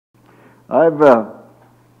I've I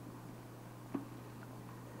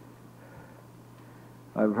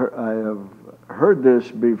have heard this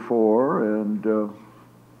before,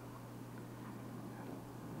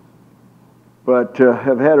 but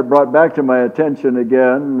have had it brought back to my attention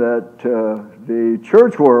again that the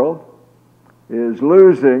church world is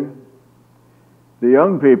losing the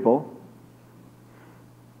young people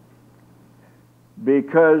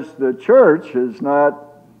because the church has not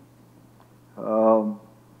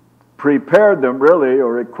prepared them really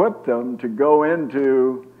or equipped them to go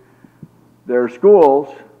into their schools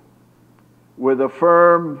with a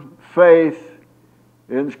firm faith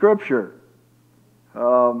in Scripture.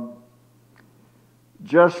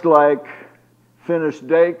 Just like Finis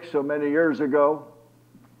Dake so many years ago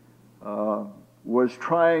was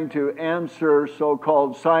trying to answer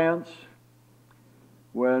so-called science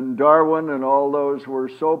when Darwin and all those were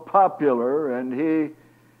so popular, and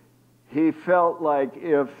he felt like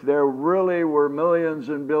if there really were millions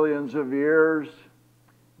and billions of years,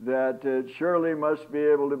 that it surely must be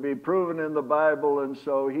able to be proven in the Bible, and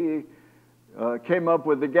so he came up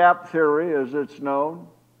with the gap theory, as it's known,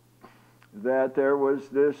 that there was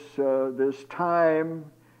this time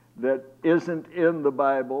that isn't in the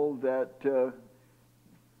Bible that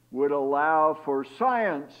would allow for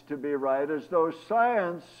science to be right, as though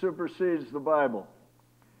science supersedes the Bible.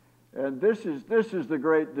 And this is the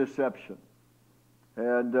great deception.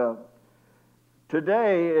 And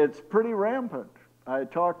today it's pretty rampant. I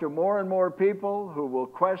talk to more and more people who will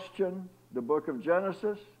question the book of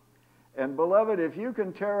Genesis. And beloved, if you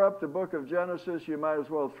can tear up the book of Genesis, you might as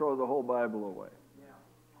well throw the whole Bible away.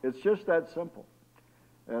 Yeah. It's just that simple.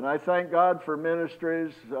 And I thank God for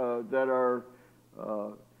ministries that are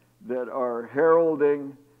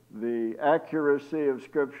heralding the accuracy of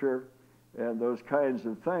Scripture and those kinds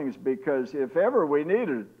of things, because if ever we need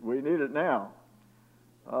it now.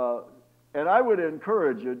 And I would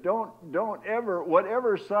encourage you, don't ever,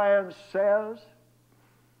 whatever science says,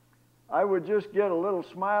 I would just get a little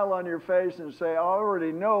smile on your face and say, I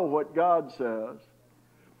already know what God says.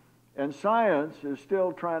 And science is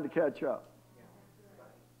still trying to catch up.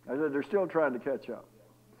 I said they're still trying to catch up.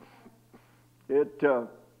 They're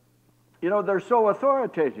so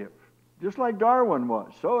authoritative, just like Darwin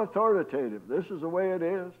was, so authoritative. This is the way it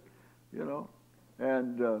is,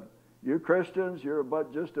 And you Christians, you're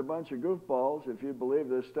just a bunch of goofballs if you believe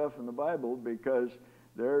this stuff in the Bible, because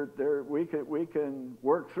we can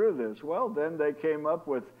work through this. Well, then they came up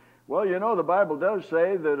with, the Bible does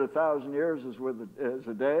say that 1,000 years is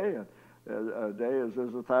a day, and a day is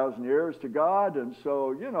 1,000 years to God, and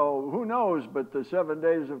so, who knows, but the 7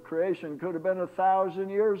 days of creation could have been 1,000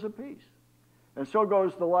 years apiece. And so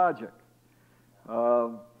goes the logic.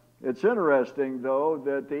 It's interesting, though,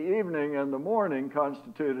 that the evening and the morning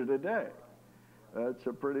constituted a day. That's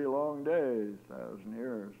a pretty long day, 1,000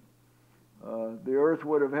 years. The earth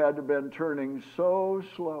would have had to have been turning so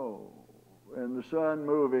slow and the sun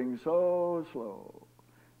moving so slow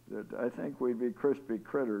that I think we'd be crispy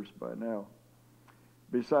critters by now.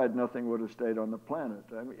 Besides, nothing would have stayed on the planet.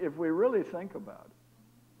 I mean, if we really think about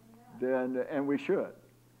it, then, and we should,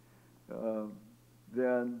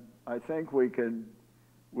 then I think we can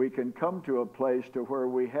come to a place to where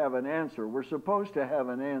we have an answer. We're supposed to have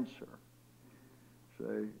an answer.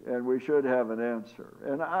 And we should have an answer.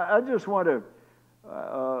 And I just want to,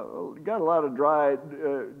 got a lot of dry,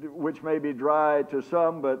 which may be dry to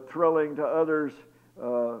some, but thrilling to others,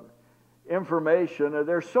 information.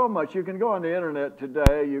 There's so much. You can go on the internet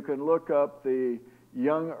today. You can look up the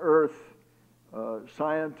young earth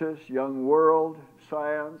scientists, young world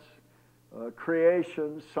science,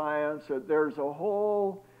 creation science. There's a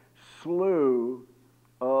whole slew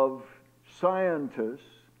of scientists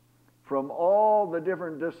from all the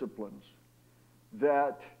different disciplines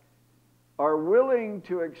that are willing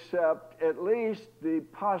to accept at least the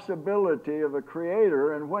possibility of a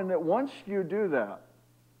creator. And once you do that,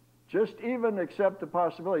 just even accept the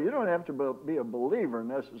possibility, you don't have to be a believer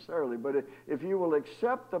necessarily, but if you will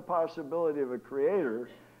accept the possibility of a creator,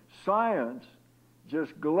 science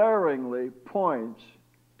just glaringly points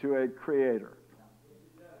to a creator.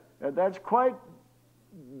 And that's quite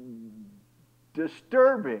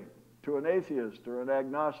disturbing to an atheist or an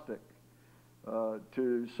agnostic,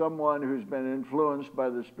 to someone who's been influenced by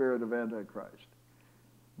the spirit of Antichrist.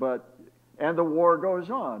 And the war goes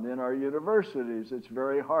on in our universities. It's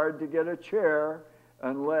very hard to get a chair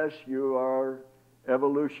unless you are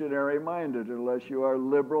evolutionary minded, unless you are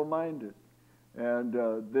liberal minded. And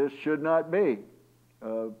this should not be.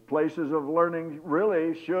 Places of learning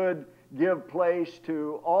really should give place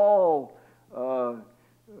to all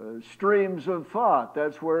streams of thought.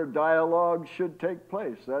 That's where dialogue should take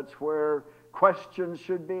place. That's where questions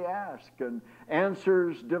should be asked and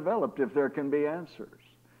answers developed if there can be answers.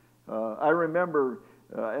 I remember,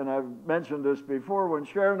 and I've mentioned this before, when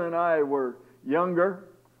Sharon and I were younger,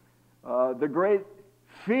 the great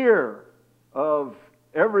fear of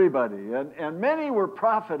everybody, and many were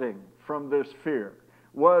profiting from this fear,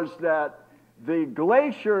 was that the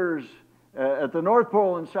glaciers at the North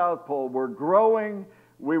Pole and South Pole were growing.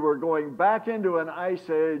 We were going back into an ice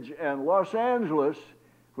age, and Los Angeles,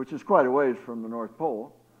 which is quite a ways from the North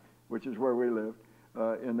Pole, which is where we lived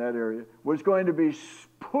in that area, was going to be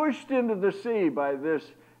pushed into the sea by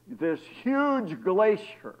this huge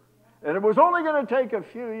glacier. And it was only going to take a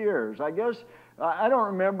few years. I guess, I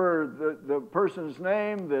don't remember the person's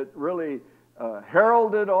name that really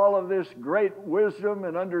heralded all of this great wisdom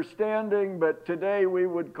and understanding, but today we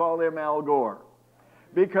would call him Al Gore.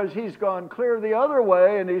 Because he's gone clear the other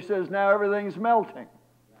way, and he says now everything's melting,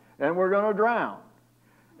 and we're going to drown.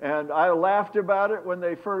 And I laughed about it when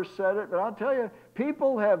they first said it, but I'll tell you,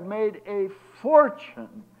 people have made a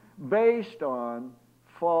fortune based on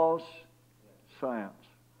false science.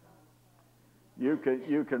 You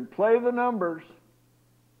can play the numbers.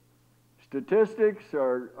 Statistics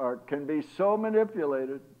can be so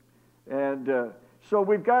manipulated, and so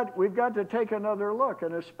we've got to take another look,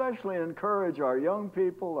 and especially encourage our young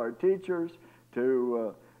people, our teachers,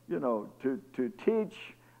 to teach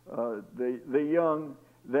the young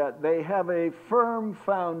that they have a firm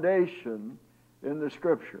foundation in the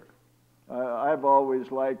Scripture. I've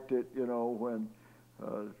always liked it, when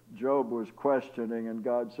Job was questioning and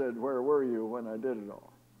God said, "Where were you when I did it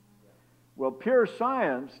all?" Well, pure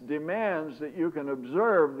science demands that you can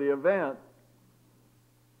observe the event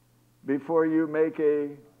before you make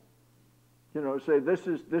say this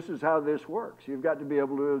is how this works. You've got to be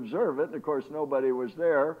able to observe it, and of course nobody was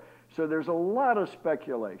there, so there's a lot of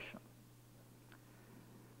speculation.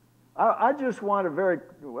 I just want to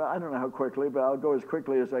I don't know how quickly, but I'll go as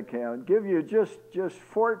quickly as I can, give you just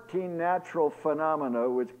 14 natural phenomena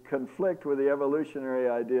which conflict with the evolutionary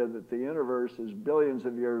idea that the universe is billions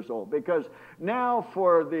of years old. Because now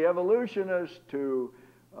for the evolutionists to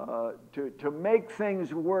make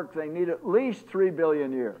things work, they need at least 3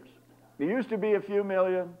 billion years. It used to be a few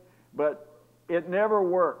million, but it never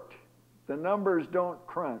worked. The numbers don't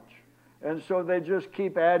crunch. And so they just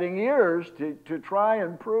keep adding years to try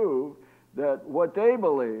and prove that what they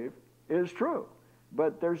believe is true.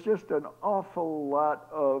 But there's just an awful lot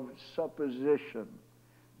of supposition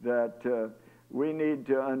that we need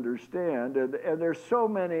to understand. And there's so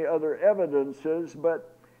many other evidences,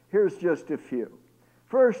 but here's just a few.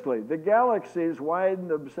 Firstly, the galaxies widen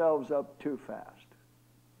themselves up too fast.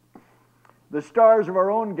 The stars of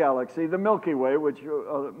our own galaxy, the Milky Way, which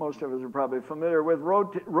most of us are probably familiar with,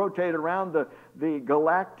 rotate around the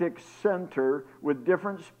galactic center with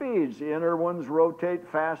different speeds. The inner ones rotate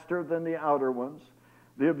faster than the outer ones.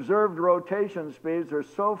 The observed rotation speeds are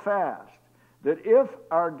so fast that if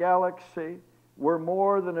our galaxy were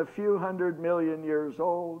more than a few 100 million years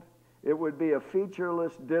old, it would be a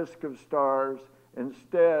featureless disk of stars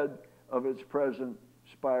instead of its present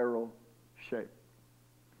spiral shape.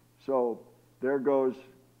 So there goes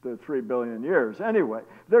the 3 billion years. Anyway,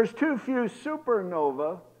 there's too few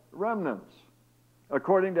supernova remnants.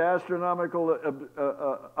 According to astronomical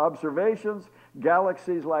observations,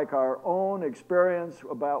 galaxies like our own experience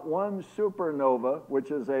about one supernova,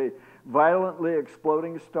 which is a violently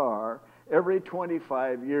exploding star, every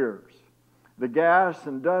 25 years. The gas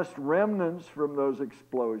and dust remnants from those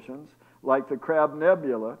explosions, like the Crab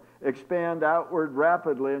Nebula, expand outward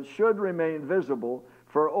rapidly and should remain visible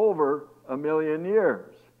for over 1 million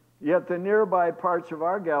years. Yet the nearby parts of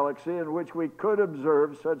our galaxy in which we could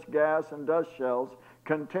observe such gas and dust shells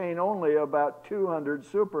contain only about 200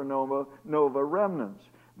 supernova remnants.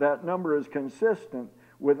 That number is consistent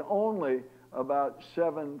with only about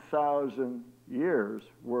 7,000 years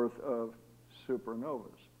worth of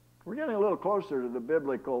supernovas. We're getting a little closer to the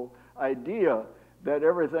biblical idea that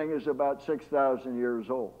everything is about 6,000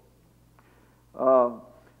 years old.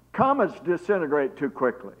 Comets disintegrate too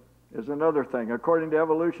quickly is another thing. According to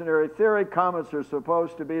evolutionary theory, comets are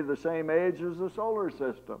supposed to be the same age as the solar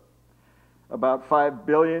system, about 5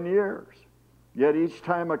 billion years. Yet each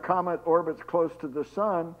time a comet orbits close to the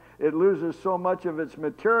sun, it loses so much of its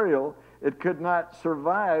material it could not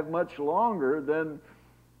survive much longer than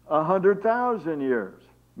 100,000 years.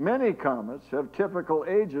 Many comets have typical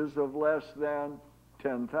ages of less than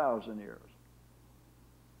 10,000 years.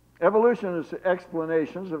 Evolutionist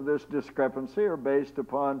explanations of this discrepancy are based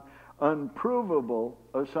upon unprovable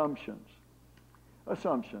assumptions.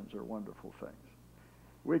 Assumptions are wonderful things.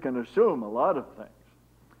 We can assume a lot of things.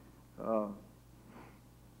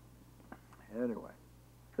 Anyway,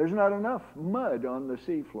 there's not enough mud on the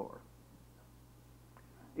seafloor.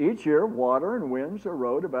 Each year, water and winds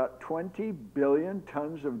erode about 20 billion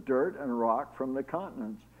tons of dirt and rock from the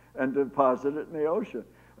continents and deposit it in the ocean.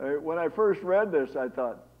 When I first read this, I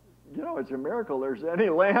thought, you know, it's a miracle there's any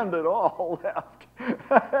land at all left.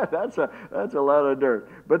 That's a lot of dirt.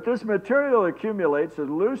 But this material accumulates as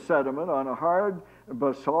loose sediment on a hard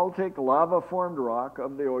basaltic lava-formed rock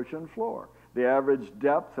of the ocean floor. The average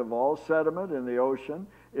depth of all sediment in the ocean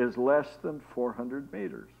is less than 400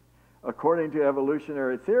 meters. According to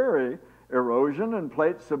evolutionary theory, erosion and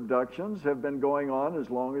plate subductions have been going on as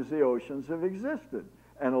long as the oceans have existed,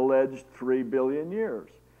 an alleged 3 billion years.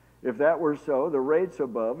 If that were so, the rates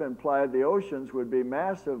above implied the oceans would be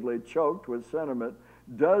massively choked with sediment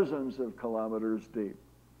dozens of kilometers deep.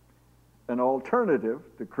 An alternative,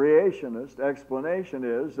 the creationist explanation,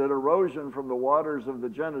 is that erosion from the waters of the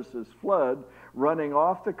Genesis flood running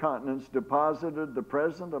off the continents deposited the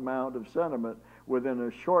present amount of sediment within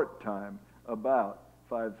a short time, about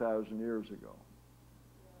 5,000 years ago.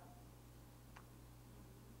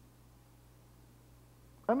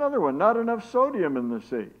 Another one, not enough sodium in the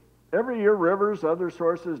sea. Every year, rivers, other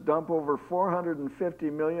sources dump over 450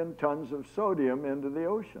 million tons of sodium into the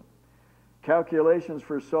ocean. Calculations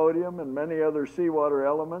for sodium and many other seawater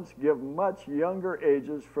elements give much younger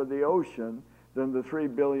ages for the ocean than the 3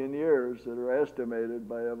 billion years that are estimated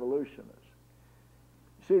by evolutionists.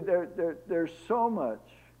 See, there's so much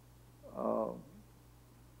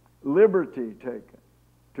liberty taken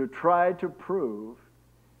to try to prove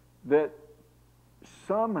that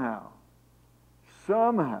somehow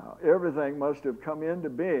everything must have come into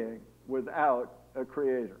being without a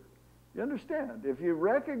creator. You understand? If you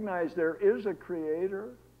recognize there is a creator,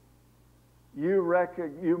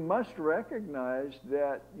 you must recognize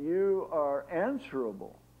that you are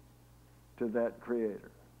answerable to that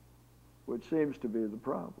creator, which seems to be the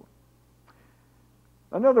problem.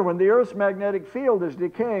 Another one, the Earth's magnetic field is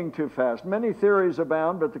decaying too fast. Many theories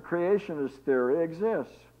abound, but the creationist theory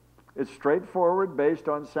exists. It's straightforward, based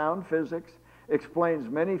on sound physics, explains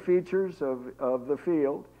many features of the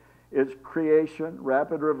field, its creation,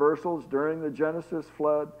 rapid reversals during the Genesis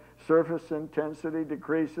flood, surface intensity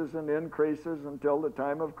decreases and increases until the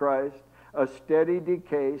time of Christ, a steady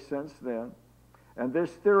decay since then. And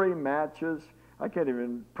this theory matches, I can't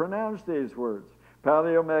even pronounce these words,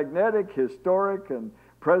 paleomagnetic, historic, and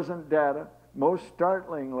present data, most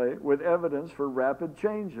startlingly with evidence for rapid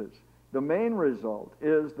changes. The main result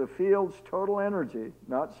is the field's total energy,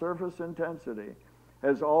 not surface intensity,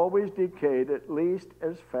 has always decayed at least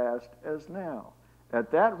as fast as now.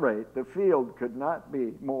 At that rate, the field could not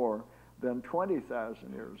be more than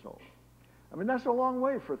 20,000 years old. I mean, that's a long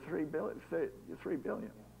way for 3 billion,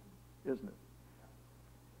 isn't it?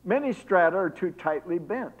 Many strata are too tightly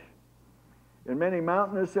bent. In many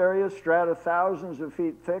mountainous areas, strata thousands of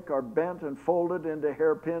feet thick are bent and folded into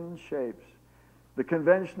hairpin shapes. The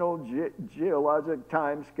conventional geologic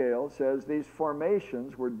time scale says these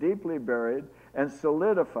formations were deeply buried and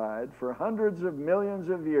solidified for hundreds of millions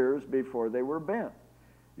of years before they were bent.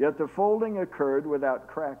 Yet the folding occurred without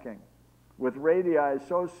cracking. With radii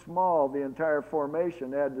so small, the entire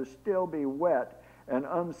formation had to still be wet and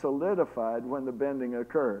unsolidified when the bending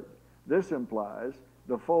occurred. This implies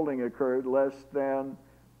the folding occurred less than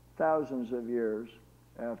thousands of years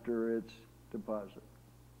after its deposit.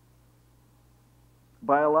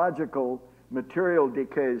 Biological material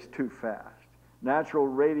decays too fast. Natural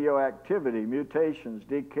radioactivity, mutations,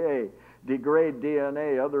 decay, degrade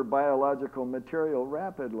DNA, other biological material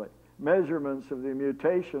rapidly. Measurements of the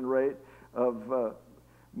mutation rate of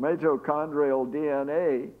mitochondrial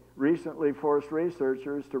DNA recently forced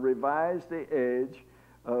researchers to revise the age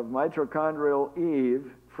of mitochondrial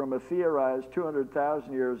Eve from a theorized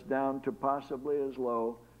 200,000 years down to possibly as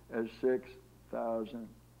low as 6,000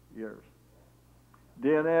 years.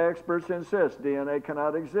 DNA experts insist DNA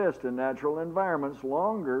cannot exist in natural environments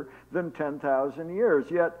longer than 10,000 years,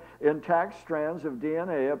 yet intact strands of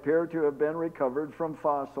DNA appear to have been recovered from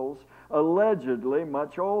fossils allegedly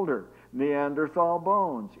much older. Neanderthal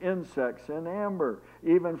bones, insects in amber,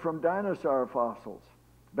 even from dinosaur fossils.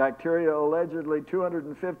 Bacteria allegedly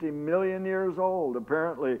 250 million years old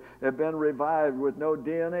apparently have been revived with no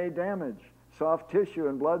DNA damage. Soft tissue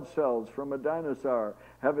and blood cells from a dinosaur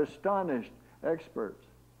have astonished experts.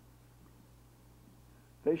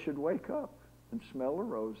 They should wake up and smell the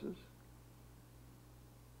roses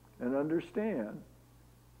and understand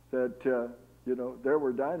that there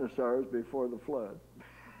were dinosaurs before the flood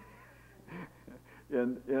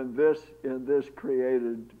in this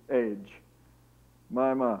created age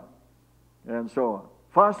My, and so on.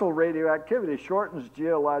 Fossil radioactivity shortens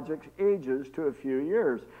geologic ages to a few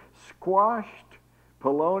years. Squashed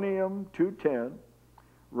polonium-210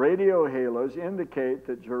 radio halos indicate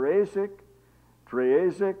that Jurassic,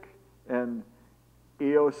 Triassic, and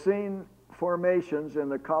Eocene formations in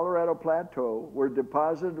the Colorado Plateau were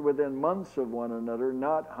deposited within months of one another,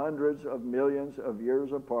 not hundreds of millions of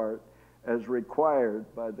years apart, as required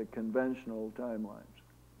by the conventional timelines.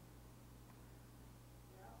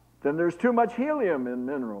 Then there's too much helium in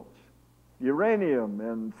minerals. Uranium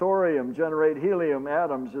and thorium generate helium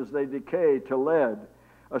atoms as they decay to lead.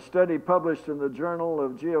 A study published in the Journal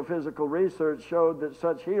of Geophysical Research showed that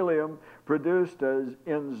such helium produced as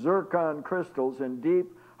in zircon crystals in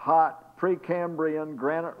deep, hot, Precambrian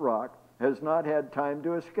granite rock has not had time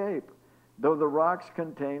to escape. Though the rocks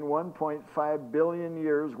contain 1.5 billion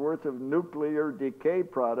years worth of nuclear decay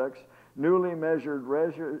products, newly measured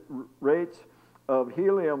rates of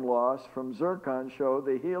helium loss from zircon show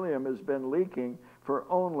the helium has been leaking for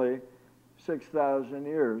only 6,000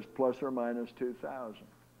 years, plus or minus 2,000.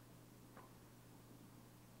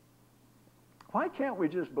 Why can't we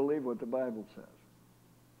just believe what the Bible says?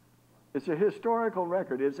 It's a historical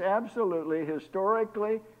record. It's absolutely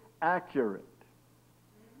historically accurate.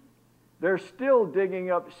 They're still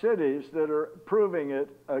digging up cities that are proving it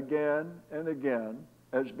again and again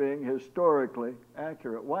as being historically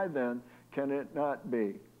accurate. Why then can it not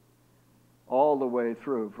be all the way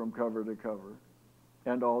through from cover to cover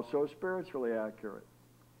and also spiritually accurate?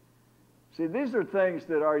 See, these are things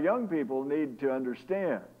that our young people need to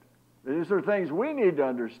understand. These are things we need to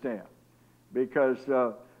understand because,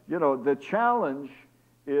 the challenge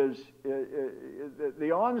is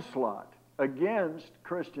the onslaught against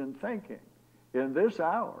Christian thinking in this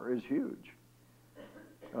hour is huge.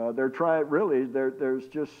 There's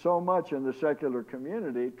just so much in the secular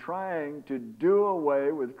community trying to do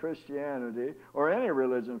away with Christianity, or any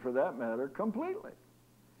religion for that matter, completely.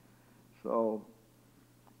 So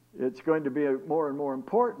it's going to be more and more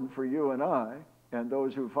important for you and I and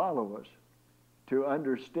those who follow us to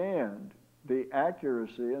understand the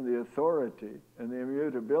accuracy and the authority and the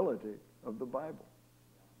immutability of the Bible.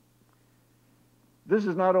 This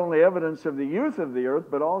is not only evidence of the youth of the earth,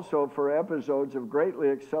 but also for episodes of greatly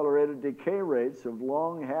accelerated decay rates of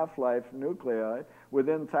long half-life nuclei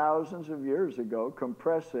within thousands of years ago,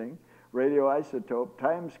 compressing radioisotope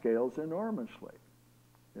timescales enormously.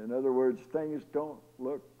 In other words, things don't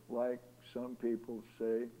look like some people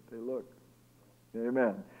say they look.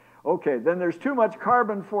 Amen. Okay, then there's too much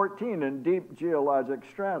carbon-14 in deep geologic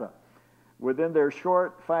strata. Within their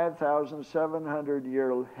short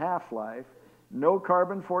 5,700-year half-life, no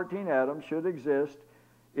carbon-14 atom should exist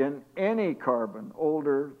in any carbon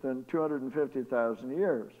older than 250,000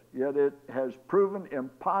 years. Yet it has proven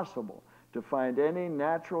impossible to find any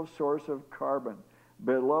natural source of carbon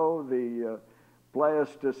below the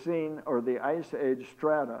Pleistocene or the Ice Age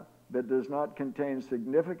strata that does not contain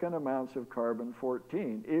significant amounts of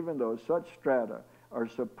carbon-14, even though such strata are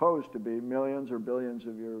supposed to be millions or billions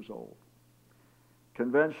of years old.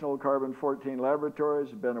 Conventional carbon-14 laboratories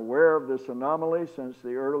have been aware of this anomaly since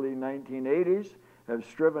the early 1980s, have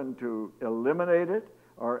striven to eliminate it,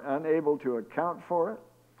 are unable to account for it,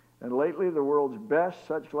 and lately the world's best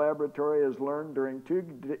such laboratory has learned during 2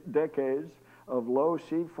 decades of low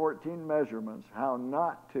C14 measurements how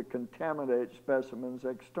not to contaminate specimens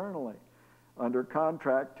externally. Under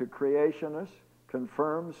contract to creationists,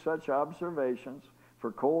 confirms such observations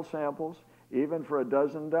for coal samples, even for a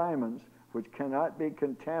dozen diamonds, which cannot be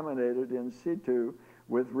contaminated in situ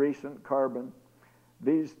with recent carbon.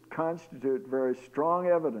 These constitute very strong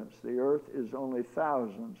evidence the Earth is only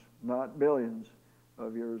thousands, not billions,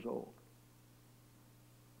 of years old.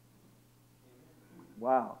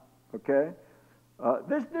 Wow. Okay.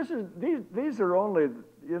 These are only,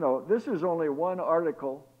 this is only one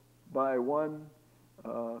article by one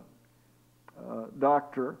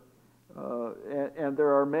doctor, and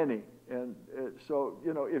there are many. And so,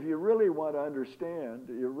 if you really want to understand,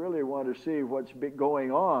 you really want to see what's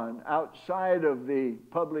going on outside of the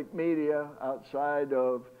public media, outside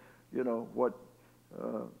of, what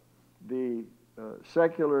the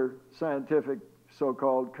secular scientific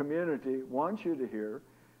so-called community wants you to hear,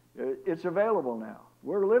 it's available now.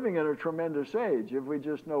 We're living in a tremendous age if we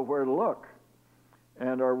just know where to look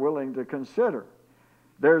and are willing to consider.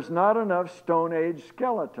 There's not enough Stone Age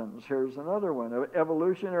skeletons. Here's another one.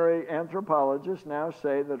 Evolutionary anthropologists now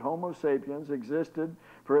say that Homo sapiens existed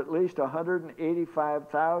for at least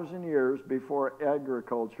 185,000 years before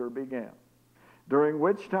agriculture began, during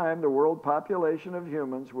which time the world population of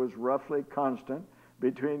humans was roughly constant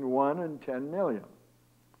between 1 and 10 million.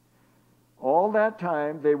 All that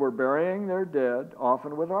time, they were burying their dead,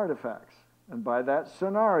 often with artifacts. And by that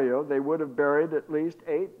scenario, they would have buried at least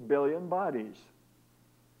 8 billion bodies.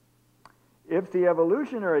 If the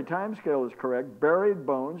evolutionary timescale is correct, buried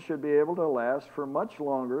bones should be able to last for much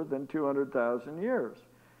longer than 200,000 years.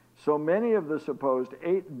 So many of the supposed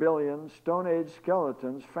 8 billion Stone Age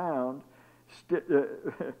skeletons found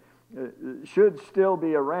should still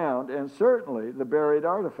be around, and certainly the buried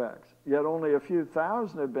artifacts. Yet only a few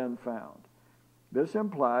thousand have been found. This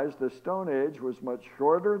implies the Stone Age was much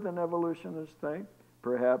shorter than evolutionists think,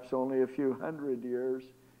 perhaps only a few hundred years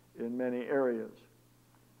in many areas.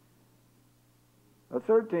 A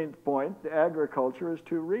 13th point, agriculture is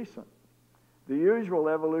too recent. The usual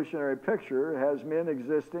evolutionary picture has men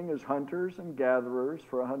existing as hunters and gatherers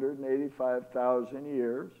for 185,000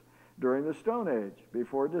 years during the Stone Age,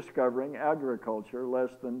 before discovering agriculture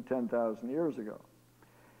less than 10,000 years ago.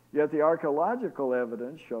 Yet the archaeological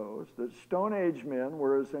evidence shows that Stone Age men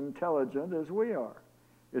were as intelligent as we are.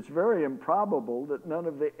 It's very improbable that none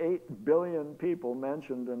of the 8 billion people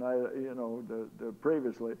mentioned in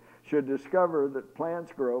previously should discover that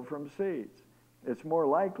plants grow from seeds. It's more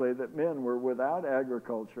likely that men were without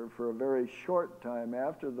agriculture for a very short time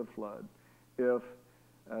after the flood, if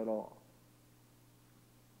at all.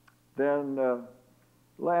 Then,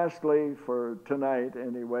 lastly, for tonight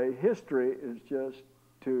anyway, history is just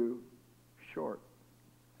too short.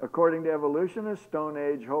 According to evolutionists, Stone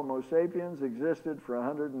Age Homo sapiens existed for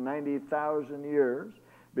 190,000 years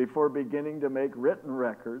before beginning to make written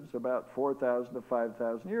records about 4,000 to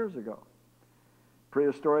 5,000 years ago.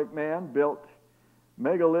 Prehistoric man built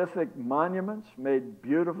megalithic monuments, made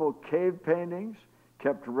beautiful cave paintings,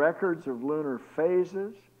 kept records of lunar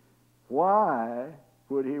phases. Why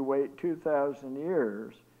would he wait 2,000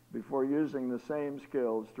 years before using the same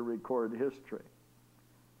skills to record history?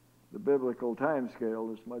 The biblical time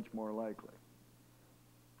scale is much more likely.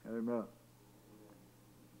 Amen.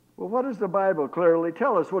 Well, what does the Bible clearly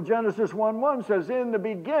tell us? Well, Genesis 1:1 says, in the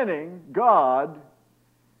beginning, God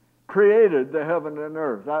created the heaven and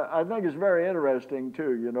earth. I think it's very interesting,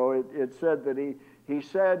 too. You know, it said that he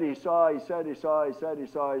said, he saw, he said, he saw, he said, he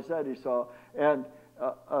saw, he said, he saw. And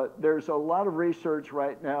there's a lot of research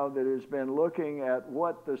right now that has been looking at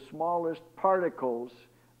what the smallest particles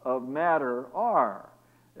of matter are.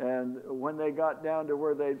 And when they got down to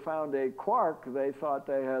where they'd found a quark, they thought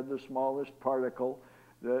they had the smallest particle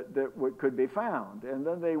that could be found. And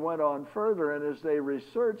then they went on further, and as they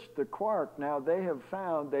researched the quark, now they have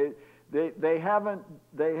found, they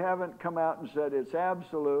haven't come out and said it's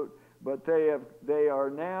absolute, but they are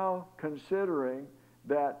now considering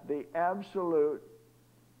that the absolute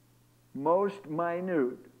most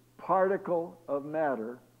minute particle of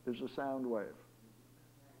matter is a sound wave.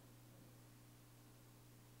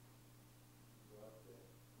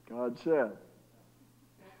 God said.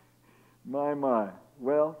 My.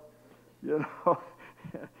 Well, you know,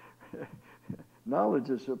 knowledge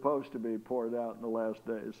is supposed to be poured out in the last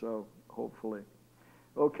days, so hopefully.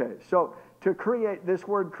 Okay, so to create, this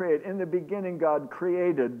word create, in the beginning God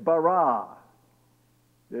created, bara.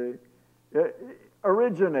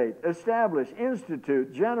 Originate, establish,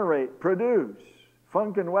 institute, generate, produce.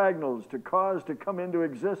 Funken wagnalls, to cause to come into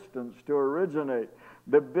existence, to originate.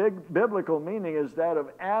 The big biblical meaning is that of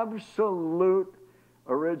absolute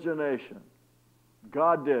origination.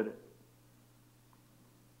 God did it.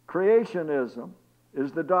 Creationism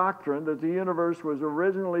is the doctrine that the universe was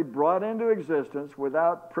originally brought into existence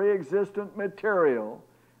without pre-existent material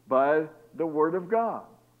by the Word of God.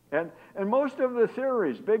 And most of the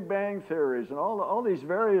theories, Big Bang theories, and all these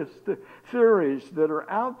various theories that are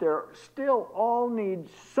out there still all need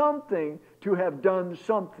something to have done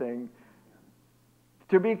something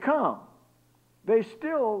to become. They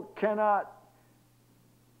still cannot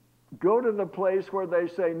go to the place where they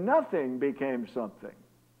say nothing became something.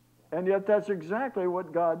 And yet that's exactly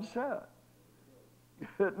what God said.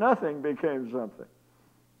 That nothing became something.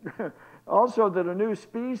 Also, that a new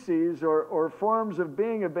species or forms of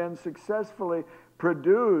being have been successfully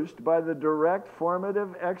produced by the direct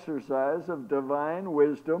formative exercise of divine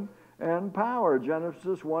wisdom and power.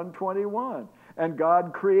 Genesis 1:21. And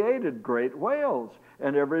God created great whales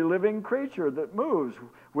and every living creature that moves,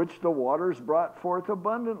 which the waters brought forth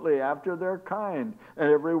abundantly after their kind, and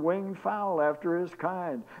every winged fowl after his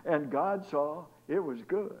kind. And God saw it was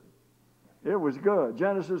good. It was good.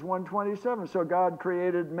 Genesis 1:27. So God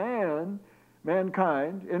created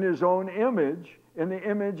mankind, in his own image. In the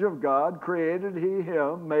image of God created he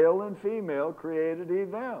him, male and female created he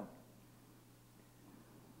them.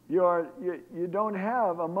 You don't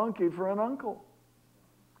have a monkey for an uncle.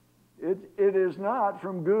 It is not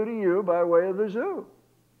from goo to you by way of the zoo.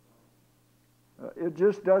 It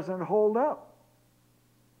just doesn't hold up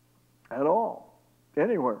at all,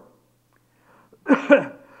 anywhere.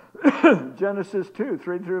 Genesis 2,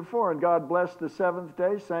 3 through 4, and God blessed the seventh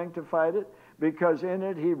day, sanctified it, because in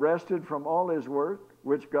it he rested from all his work,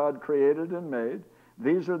 which God created and made.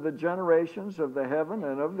 These are the generations of the heaven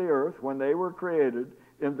and of the earth when they were created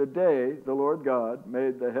in the day the Lord God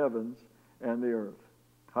made the heavens and the earth.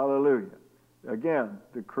 Hallelujah. Again,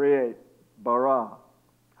 to create, bara.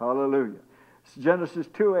 Hallelujah. Genesis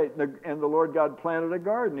 2:8, and the Lord God planted a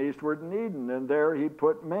garden eastward in Eden, and there he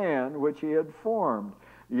put man, which he had formed.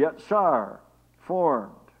 Yetzar,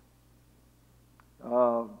 formed.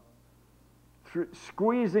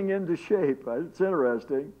 Squeezing into shape, it's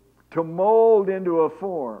interesting, to mold into a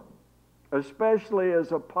form, especially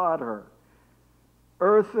as a potter.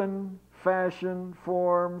 Earthen, fashion,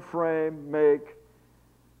 form, frame, make,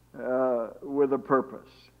 with a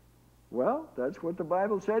purpose. Well, that's what the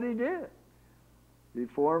Bible said he did. He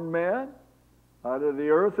formed man out of the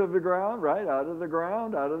earth of the ground, right? Out of the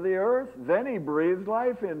ground, out of the earth. Then he breathed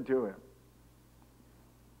life into him.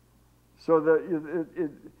 So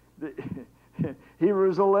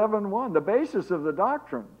Hebrews 11:1, the basis of the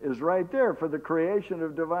doctrine is right there for the creation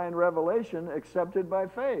of divine revelation accepted by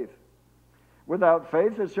faith. Without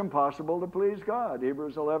faith, it's impossible to please God.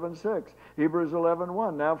 Hebrews 11:6. Hebrews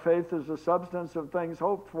 11:1. Now faith is the substance of things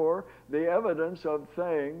hoped for, the evidence of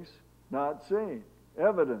things not seen.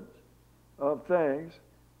 Evidence of things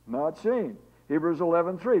not seen. Hebrews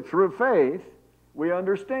 11:3. Through faith, we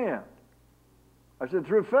understand. I said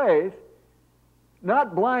through faith,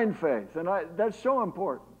 not blind faith. And that's so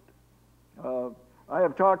important. I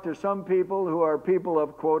have talked to some people who are people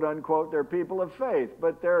of quote unquote, they're people of faith,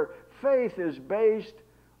 but their faith is based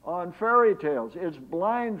on fairy tales. It's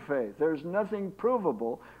blind faith. There's nothing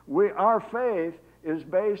provable. Our faith is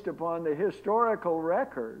based upon the historical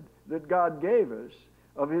record that God gave us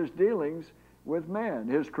of his dealings with man,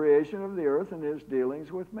 his creation of the earth and his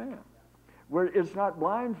dealings with man. It's not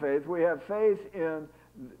blind faith. We have faith in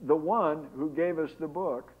the one who gave us the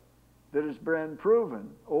book that has been proven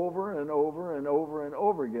over and over and over and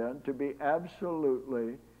over again to be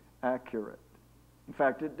absolutely accurate. In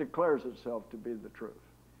fact, it declares itself to be the truth.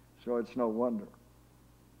 So it's no wonder.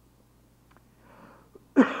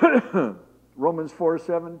 Romans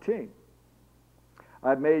 4:17.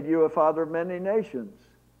 I've made you a father of many nations,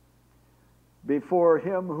 before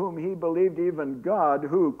him whom he believed, even God,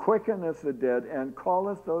 who quickeneth the dead, and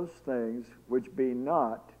calleth those things which be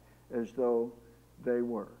not as though they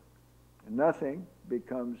were. And nothing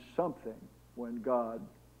becomes something when God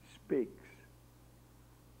speaks.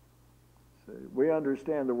 So we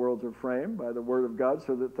understand the worlds are framed by the word of God,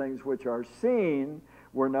 so that things which are seen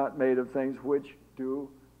were not made of things which do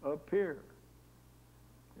appear.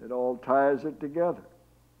 It all ties it together.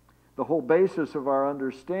 The whole basis of our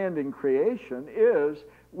understanding creation is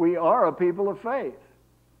we are a people of faith.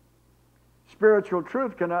 Spiritual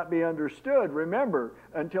truth cannot be understood, remember,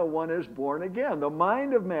 until one is born again. The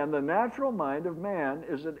mind of man, the natural mind of man,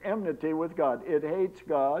 is at enmity with God. It hates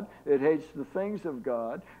God, it hates the things of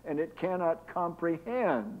God, and it cannot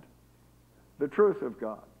comprehend the truth of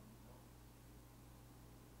God.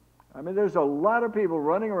 I mean, there's a lot of people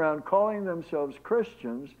running around calling themselves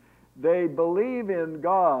Christians. They believe in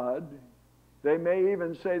God. They may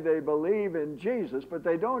even say they believe in Jesus, but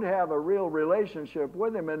they don't have a real relationship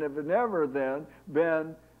with him and have never then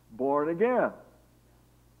been born again.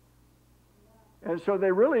 And so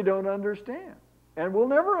they really don't understand and will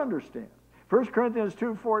never understand. 1 Corinthians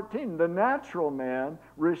 2:14, the natural man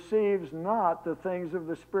receives not the things of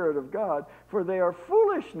the Spirit of God, for they are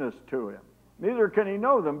foolishness to him. Neither can he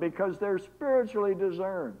know them, because they're spiritually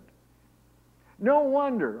discerned. No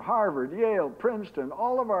wonder Harvard, Yale, Princeton,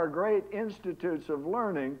 all of our great institutes of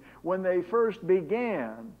learning, when they first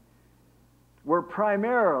began, were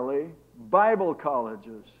primarily Bible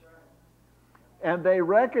colleges. And they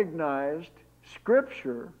recognized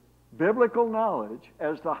Scripture, biblical knowledge,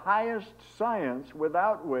 as the highest science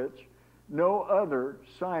without which no other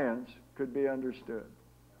science could be understood.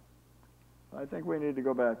 I think we need to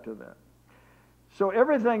go back to that. So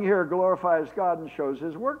everything here glorifies God and shows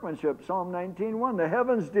his workmanship. Psalm 19:1, the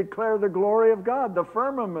heavens declare the glory of God. The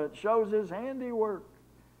firmament shows his handiwork.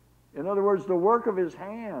 In other words, the work of his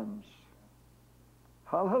hands.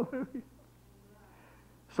 Hallelujah.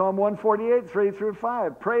 Psalm 148, 3 through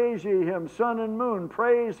 5. Praise ye him, sun and moon.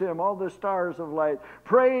 Praise him, all the stars of light.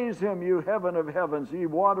 Praise him, you heaven of heavens, ye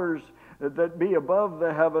waters that be above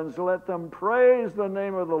the heavens. Let them praise the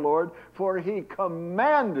name of the Lord, for he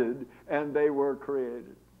commanded, and they were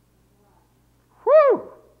created. Whew!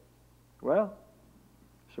 Well,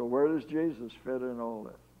 so where does Jesus fit in all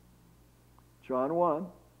this? John 1,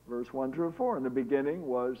 verse 1 through 4. In the beginning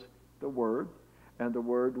was the Word, and the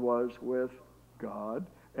Word was with God,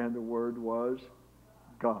 and the Word was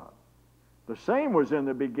God. The same was in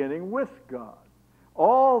the beginning with God.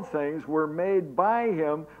 All things were made by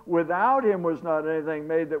him. Without him was not anything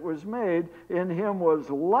made that was made. In him was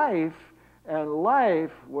life, and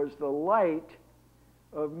life was the light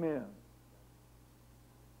of men.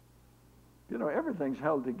 You know, everything's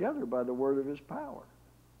held together by the word of his power.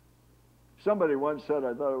 Somebody once said,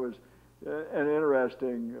 I thought it was an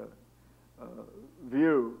interesting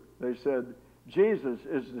view. They said, Jesus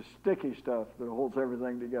is the sticky stuff that holds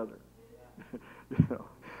everything together. You know.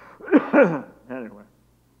 Anyway,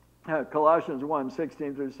 Colossians 1,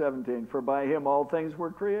 16 through 17. For by him all things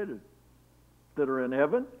were created, that are in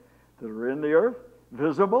heaven, that are in the earth,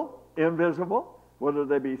 visible, invisible, whether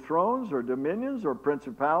they be thrones or dominions or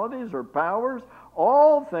principalities or powers.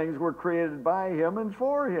 All things were created by him and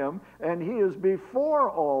for him, and he is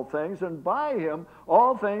before all things, and by him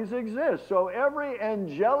all things exist. So every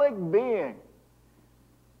angelic being,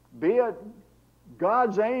 be it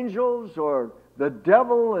God's angels or the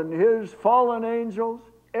devil and his fallen angels,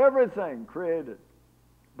 everything created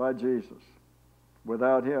by Jesus.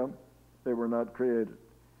 Without him, they were not created.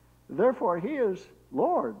 Therefore, he is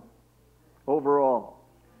Lord over all.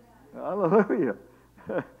 Hallelujah.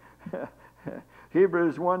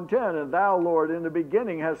 Hebrews 1:10, and thou, Lord, in the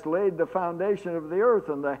beginning hast laid the foundation of the earth,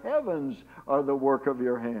 and the heavens are the work of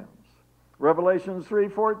your hands. Revelations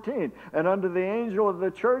 3:14, and unto the angel of the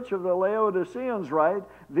church of the Laodiceans write,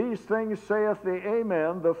 these things saith the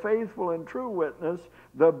Amen, the faithful and true witness,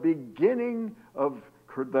 the beginning of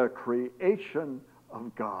the creation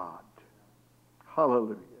of God.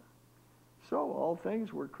 Hallelujah. So all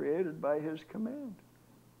things were created by his command.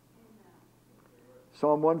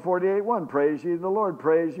 Psalm 148:1, praise ye the Lord,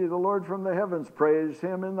 praise ye the Lord from the heavens, praise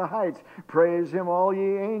him in the heights, praise him all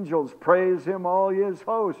ye angels, praise him all ye his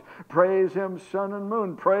hosts, praise him sun and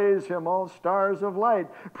moon, praise him all stars of light,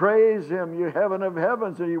 praise him you heaven of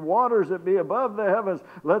heavens, and ye waters that be above the heavens,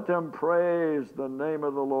 let them praise the name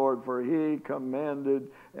of the Lord, for he commanded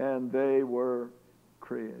and they were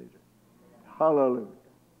created. Hallelujah.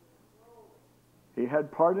 He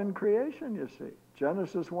had part in creation, you see.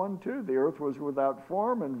 Genesis 1:2, the earth was without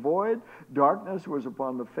form and void. Darkness was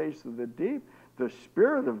upon the face of the deep. The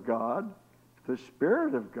Spirit of God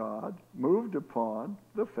moved upon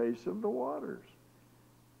the face of the waters.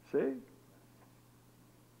 See?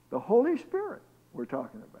 The Holy Spirit we're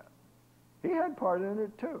talking about. He had part in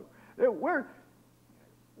it too.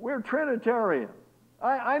 We're Trinitarian.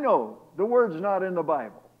 I know the word's not in the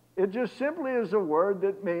Bible. It just simply is a word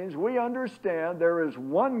that means we understand there is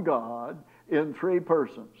one God in three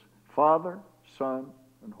persons, Father, Son,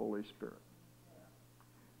 and Holy Spirit.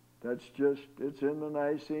 That's just, it's in the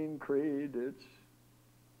Nicene Creed, it's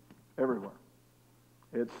everywhere.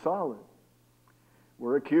 It's solid.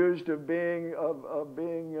 We're accused of being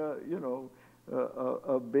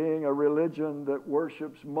a religion that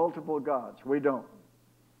worships multiple gods. We don't.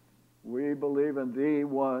 We believe in the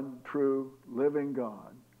one true living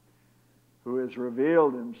God who has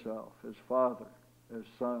revealed himself as Father, as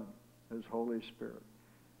Son, as Holy Spirit.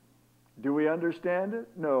 Do we understand it?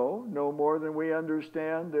 No more than we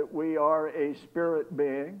understand that we are a spirit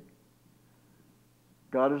being.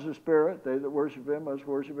 God is a spirit. They that worship him must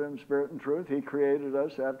worship him in spirit and truth. He created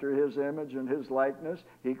us after his image and his likeness.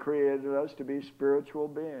 He created us to be spiritual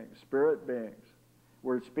beings, spirit beings.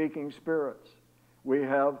 We're speaking spirits. We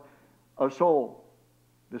have a soul,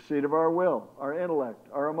 the seat of our will, our intellect,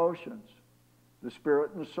 our emotions. The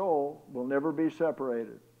spirit and soul will never be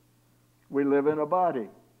separated. We live in a body.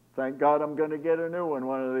 Thank God I'm going to get a new one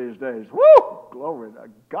of these days. Woo! Glory to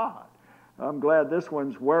God. I'm glad this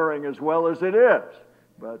one's wearing as well as it is.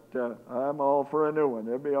 But I'm all for a new one.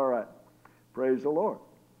 It'll be all right. Praise the Lord.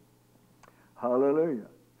 Hallelujah.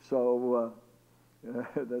 So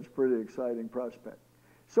that's a pretty exciting prospect.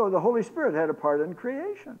 So the Holy Spirit had a part in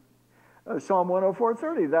creation. Psalm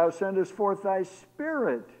 104:30, thou sendest forth thy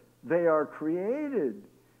spirit. They are created.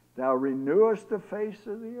 Thou renewest the face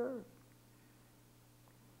of the earth.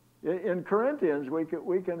 In Corinthians, we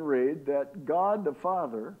can read that God the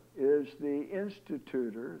Father is the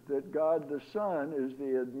institutor, that God the Son is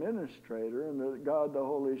the administrator, and that God the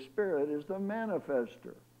Holy Spirit is the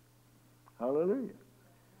manifester. Hallelujah.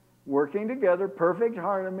 Working together, perfect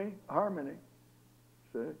harmony.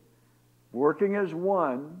 See? Working as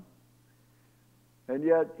one. And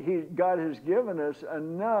yet, God has given us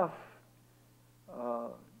enough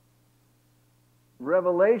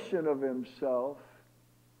revelation of himself,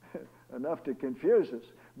 enough to confuse us,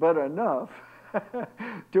 but enough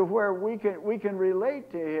to where we can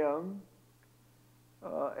relate to him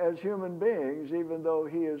as human beings, even though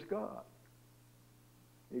he is God.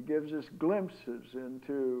 He gives us glimpses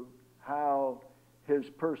into how his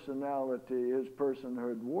personality, his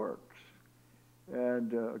personhood works.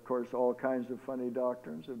 And, of course, all kinds of funny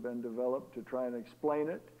doctrines have been developed to try and explain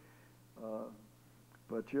it.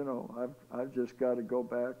 But, I've just got to go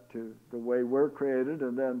back to the way we're created,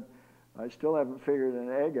 and then I still haven't figured an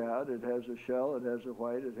egg out. It has a shell, it has a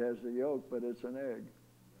white, it has a yolk, but it's an egg.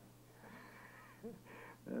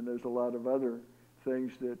 And there's a lot of other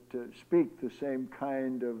things that speak the same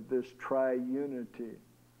kind of this triunity,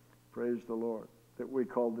 praise the Lord, that we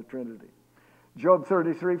call the Trinity. Job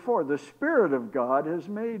 33:4, the Spirit of God has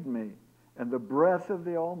made me, and the breath of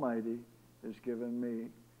the Almighty has given me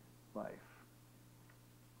life.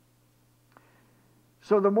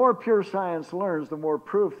 So the more pure science learns, the more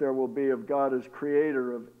proof there will be of God as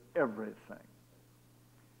creator of everything.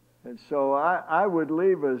 And so I would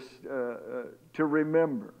leave us to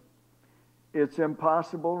remember, it's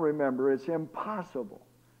impossible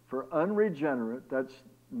for unregenerate, that's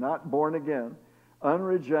not born again,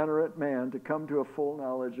 unregenerate man to come to a full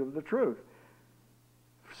knowledge of the truth.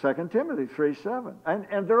 2 Timothy 3:7.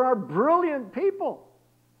 And there are brilliant people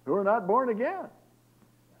who are not born again.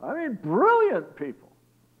 I mean, brilliant people.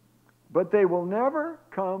 But they will never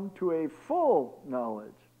come to a full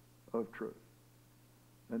knowledge of truth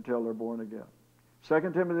until they're born again.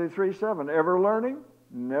 2 Timothy 3:7, ever learning,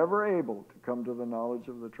 never able to come to the knowledge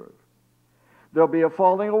of the truth. There'll be a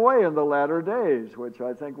falling away in the latter days, which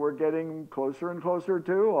I think we're getting closer and closer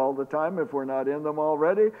to all the time if we're not in them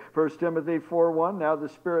already. 1 Timothy 4:1, now the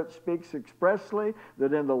Spirit speaks expressly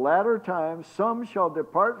that in the latter times some shall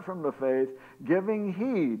depart from the faith, giving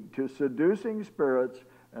heed to seducing spirits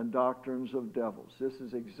and doctrines of devils. This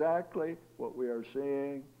is exactly what we are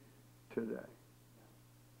seeing today.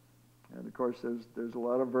 And of course, there's a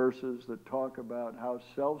lot of verses that talk about how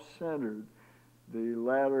self-centered the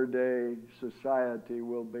latter-day society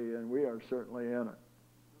will be, and we are certainly in it.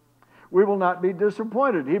 We will not be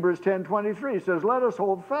disappointed. Hebrews 10:23 says, let us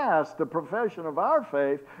hold fast the profession of our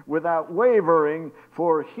faith without wavering,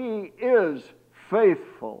 for he is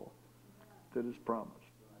faithful that is promised.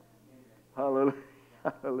 Hallelujah.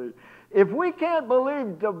 Hallelujah. If we can't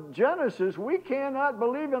believe the Genesis, we cannot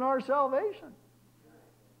believe in our salvation.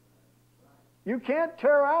 You can't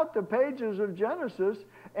tear out the pages of Genesis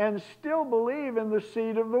and still believe in the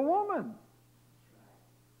seed of the woman.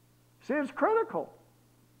 See, it's critical.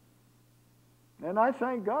 And I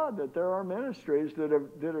thank God that there are ministries that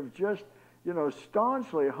have just,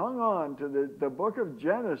 staunchly hung on to the book of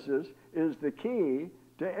Genesis is the key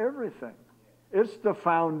to everything. It's the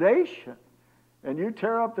foundation. And you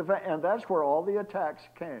tear up and that's where all the attacks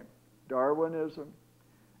came. Darwinism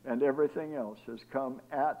and everything else has come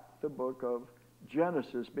at the book of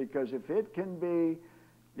Genesis, because if it can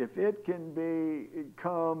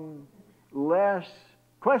become less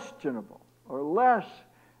questionable or less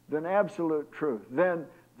than absolute truth, then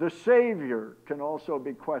the Savior can also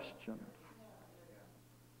be questioned.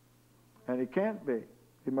 And he can't be.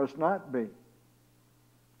 He must not be.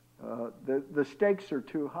 The stakes are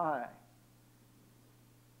too high.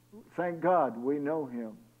 Thank God we know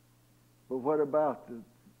him. But what about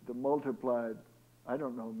the multiplied,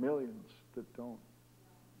 millions that don't?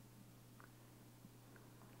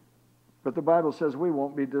 But the Bible says we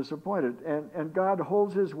won't be disappointed. And God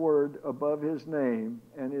holds his word above his name,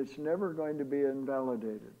 and it's never going to be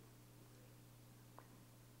invalidated.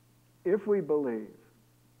 If we believe,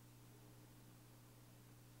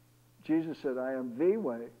 Jesus said, I am the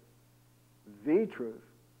way, the truth,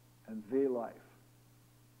 and the life.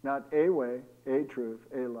 Not a way, a truth,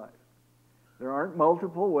 a life. There aren't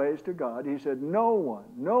multiple ways to God. He said, no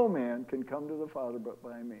man can come to the Father but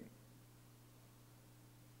by me.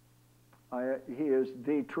 He is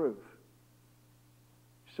the truth.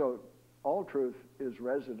 So all truth is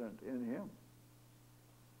resident in him.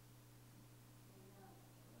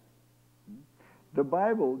 The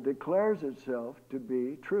Bible declares itself to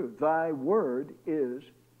be truth. Thy word is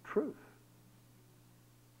truth.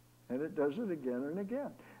 And it does it again and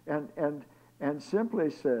again. And simply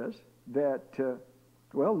says that,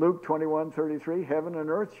 Luke 21:33, heaven and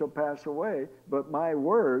earth shall pass away, but my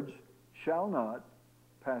words shall not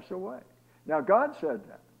pass away. Now, God said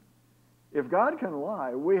that. If God can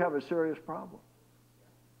lie, we have a serious problem.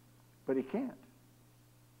 But he can't.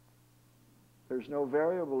 There's no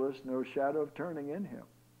variableness, no shadow of turning in him.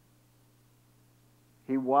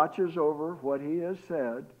 He watches over what he has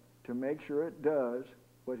said to make sure it does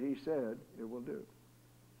what he said it will do.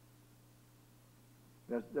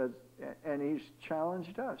 And he's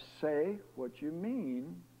challenged us. Say what you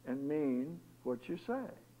mean and mean what you say.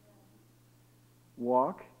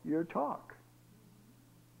 walk your talk.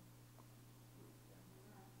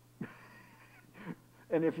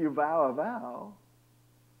 And if you vow a vow,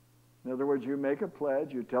 in other words, you make a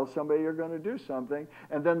pledge, you tell somebody you're going to do something,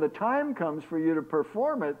 and then the time comes for you to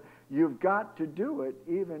perform it, you've got to do it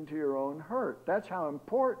even to your own hurt. That's how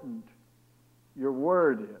important your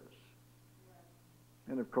word is.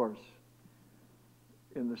 And of course,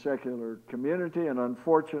 in the secular community, and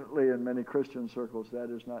unfortunately in many Christian circles,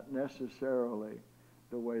 that is not necessarily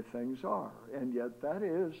the way things are. And yet that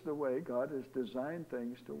is the way God has designed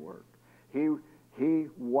things to work. He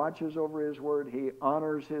watches over His word. He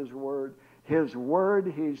honors His word. His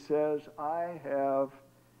word, He says, I have,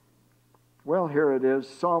 well, here it is,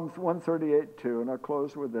 Psalm 138:2, and I'll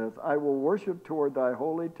close with this. I will worship toward Thy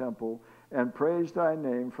holy temple and praise Thy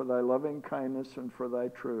name for Thy loving kindness and for Thy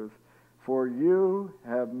truth. For You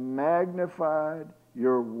have magnified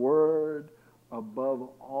Your word above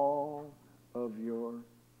all of Your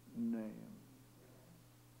name.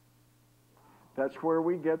 That's where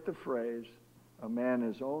we get the phrase, a man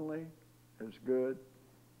is only as good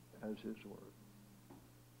as his word.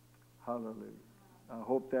 Hallelujah. I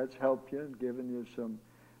hope that's helped you and given you some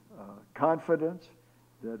confidence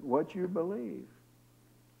that what you believe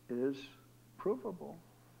is provable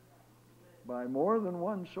by more than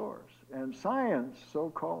one source. And science,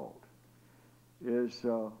 so-called, is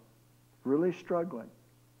really struggling.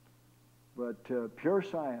 But pure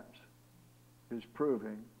science is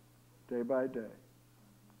proving day by day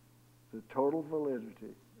the total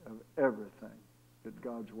validity of everything that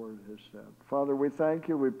God's Word has said. Father, we thank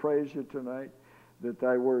You, we praise You tonight that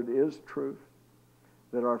Thy Word is truth,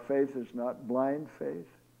 that our faith is not blind faith,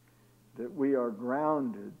 that we are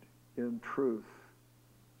grounded in truth.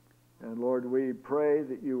 And Lord, we pray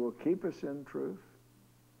that You will keep us in truth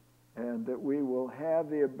and that we will have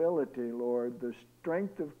the ability, Lord, the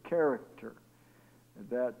strength of character,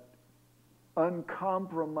 that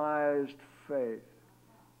uncompromised faith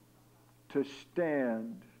to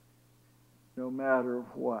stand no matter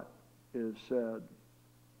what is said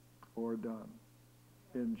or done.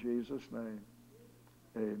 In Jesus' name,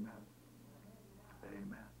 amen.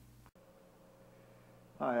 Amen.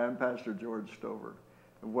 Hi, I'm Pastor George Stover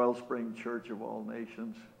of Wellspring Church of All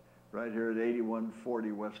Nations, right here at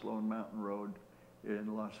 8140 West Lone Mountain Road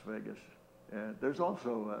in Las Vegas. And there's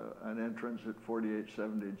also an entrance at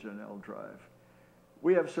 4870 Janell Drive.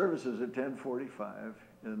 We have services at 10:45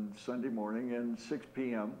 and Sunday morning and 6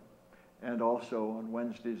 p.m. and also on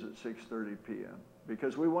Wednesdays at 6:30 p.m.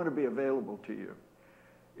 because we want to be available to you.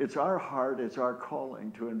 It's our heart, it's our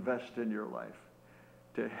calling to invest in your life,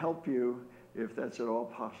 to help you, if that's at all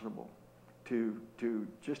possible, to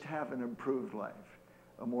just have an improved life,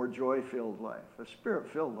 a more joy-filled life, a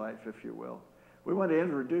spirit-filled life, if you will. We want to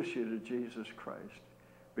introduce you to Jesus Christ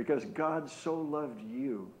because God so loved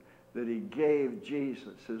you that He gave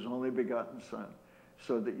Jesus, His only begotten Son,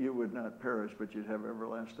 so that you would not perish, but you'd have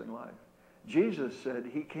everlasting life. Jesus said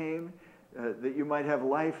He came that you might have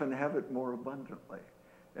life and have it more abundantly.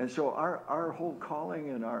 And so our whole calling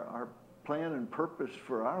and our plan and purpose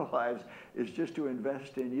for our lives is just to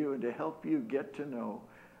invest in you and to help you get to know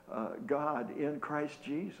God in Christ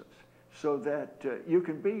Jesus so that you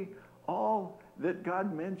can be all that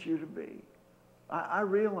God meant you to be. I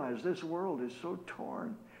realize this world is so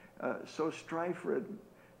torn, so strife-ridden.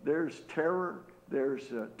 There's terror, there's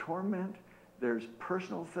torment, there's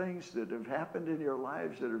personal things that have happened in your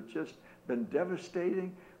lives that have just been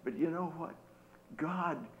devastating. But you know what?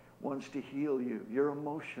 God wants to heal you, your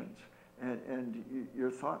emotions and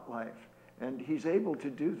your thought life. And He's able to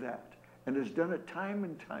do that and has done it time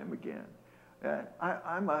and time again.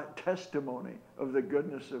 I'm a testimony of the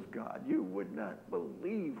goodness of God. You would not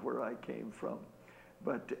believe where I came from.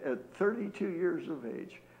 But at 32 years of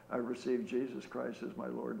age, I received Jesus Christ as my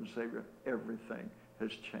Lord and Savior. Everything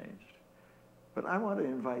has changed. But I want to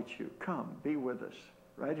invite you, come, be with us,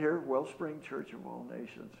 right here at Wellspring Church of All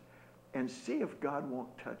Nations, and see if God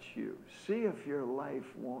won't touch you. See if your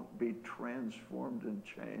life won't be transformed and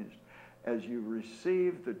changed as you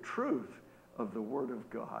receive the truth of the Word of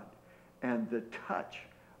God and the touch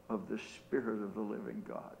of the Spirit of the living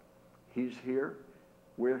God. He's here.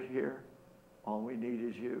 We're here. All we need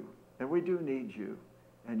is you. And we do need you,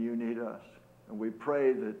 and you need us. And we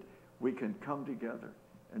pray that we can come together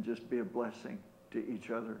and just be a blessing to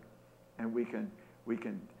each other. And we can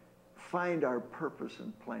find our purpose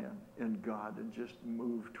and plan in God and just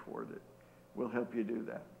move toward it. We'll help you do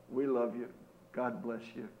that. We love you. God bless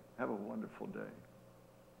you. Have a wonderful day.